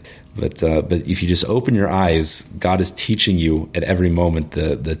ticket. But if you just open your eyes, God is teaching you at every moment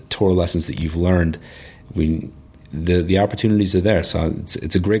the Torah lessons that you've learned. The opportunities are there. So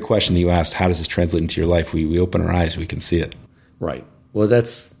it's a great question that you asked. How does this translate into your life? We open our eyes, we can see it. Right. Well,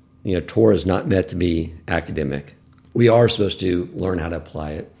 that's Torah is not meant to be academic. We are supposed to learn how to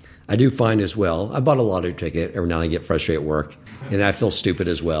apply it. I do find as well, I bought a lottery ticket. Every now and then I get frustrated at work, and I feel stupid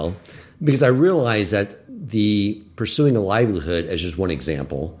as well, because I realize that the pursuing a livelihood, as just one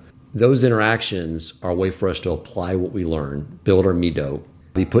example, those interactions are a way for us to apply what we learn, build our mido,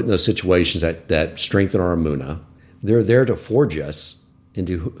 be put in those situations that strengthen our emunah. They're there to forge us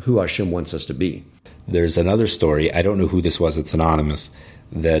into who Hashem wants us to be. There's another story, I don't know who this was, it's anonymous,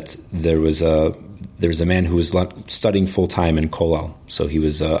 that there was a man who was studying full-time in Kollel. So he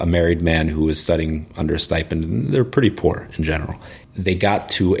was a married man who was studying under a stipend, and they're pretty poor in general. They got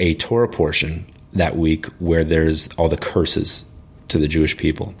to a Torah portion that week where there's all the curses to the Jewish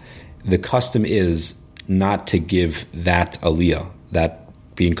people. The custom is not to give that aliyah, that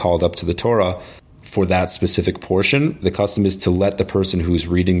being called up to the Torah, for that specific portion. The custom is to let the person who's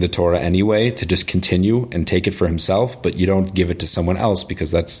reading the Torah anyway to just continue and take it for himself, but you don't give it to someone else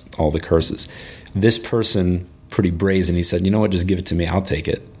because that's all the curses. This person, pretty brazen, he said, you know what, just give it to me, I'll take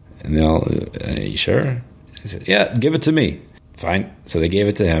it. And they all, you sure? He said, yeah, give it to me. Fine. So they gave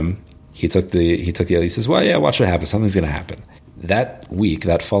it to him. He took the aliyah. He says, well, yeah, watch what happens. Something's going to happen. That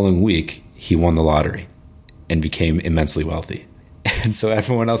following week, he won the lottery and became immensely wealthy. And so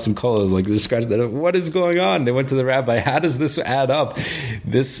everyone else in Kollel is like, they're scratching their head. What is going on? They went to the rabbi. How does this add up?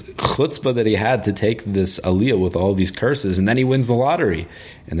 This chutzpah that he had to take this aliyah with all these curses, and then he wins the lottery.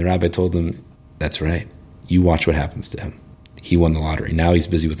 And the rabbi told him, that's right. You watch what happens to him. He won the lottery. Now he's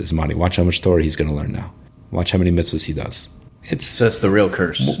busy with his money. Watch how much Torah he's going to learn now. Watch how many mitzvahs he does. So it's the real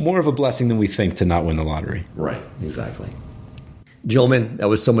curse. More of a blessing than we think to not win the lottery. Right, exactly. Gentlemen, that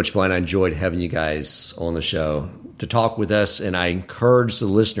was so much fun. I enjoyed having you guys on the show to talk with us, and I encourage the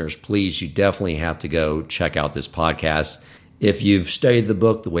listeners, please, you definitely have to go check out this podcast. If you've studied the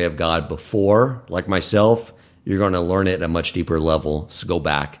book, The Way of God, before, like myself, you're going to learn it at a much deeper level. So go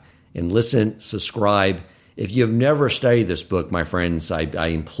back and listen, subscribe. If you have never studied this book, my friends, I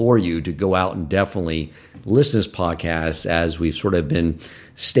implore you to go out and definitely listen to this podcast, as we've sort of been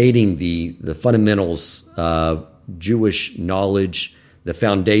stating the fundamentals of Jewish knowledge, the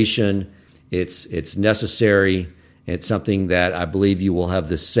foundation. It's necessary. It's something that I believe you will have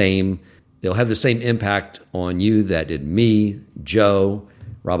they'll have the same impact on you that did me, Joe,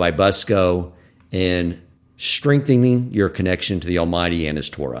 Rabbi Bucsko, in strengthening your connection to the Almighty and His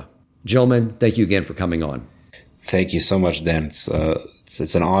Torah. Gentlemen, thank you again for coming on. Thank you so much, Dan.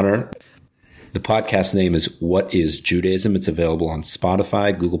 It's an honor. The podcast name is What is Judaism? It's available on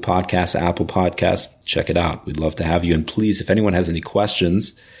Spotify, Google Podcasts, Apple Podcasts. Check it out. We'd love to have you. And please, if anyone has any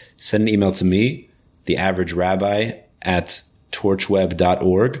questions, send an email to me,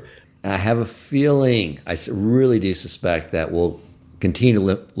 theaveragerabbi@torchweb.org. I have a feeling, I really do suspect that we'll continue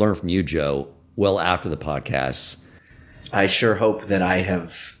to learn from you, Joe, well after the podcast. I sure hope that I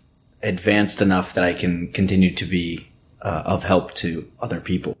have advanced enough that I can continue to be of help to other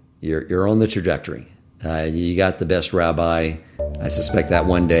people. You're on the trajectory. You got the best rabbi. I suspect that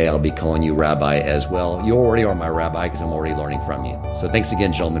one day I'll be calling you rabbi as well. You already are my rabbi because I'm already learning from you. So thanks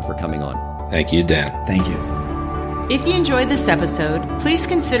again, gentlemen, for coming on. Thank you, Dan. Thank you. If you enjoyed this episode, please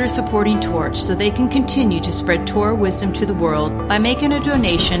consider supporting Torch so they can continue to spread Torah wisdom to the world by making a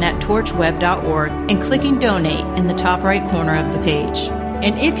donation at torchweb.org and clicking donate in the top right corner of the page.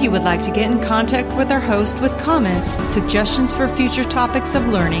 And if you would like to get in contact with our host with comments, suggestions for future topics of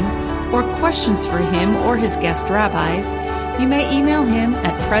learning, or questions for him or his guest rabbis, you may email him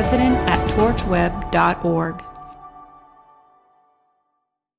at president@torchweb.org.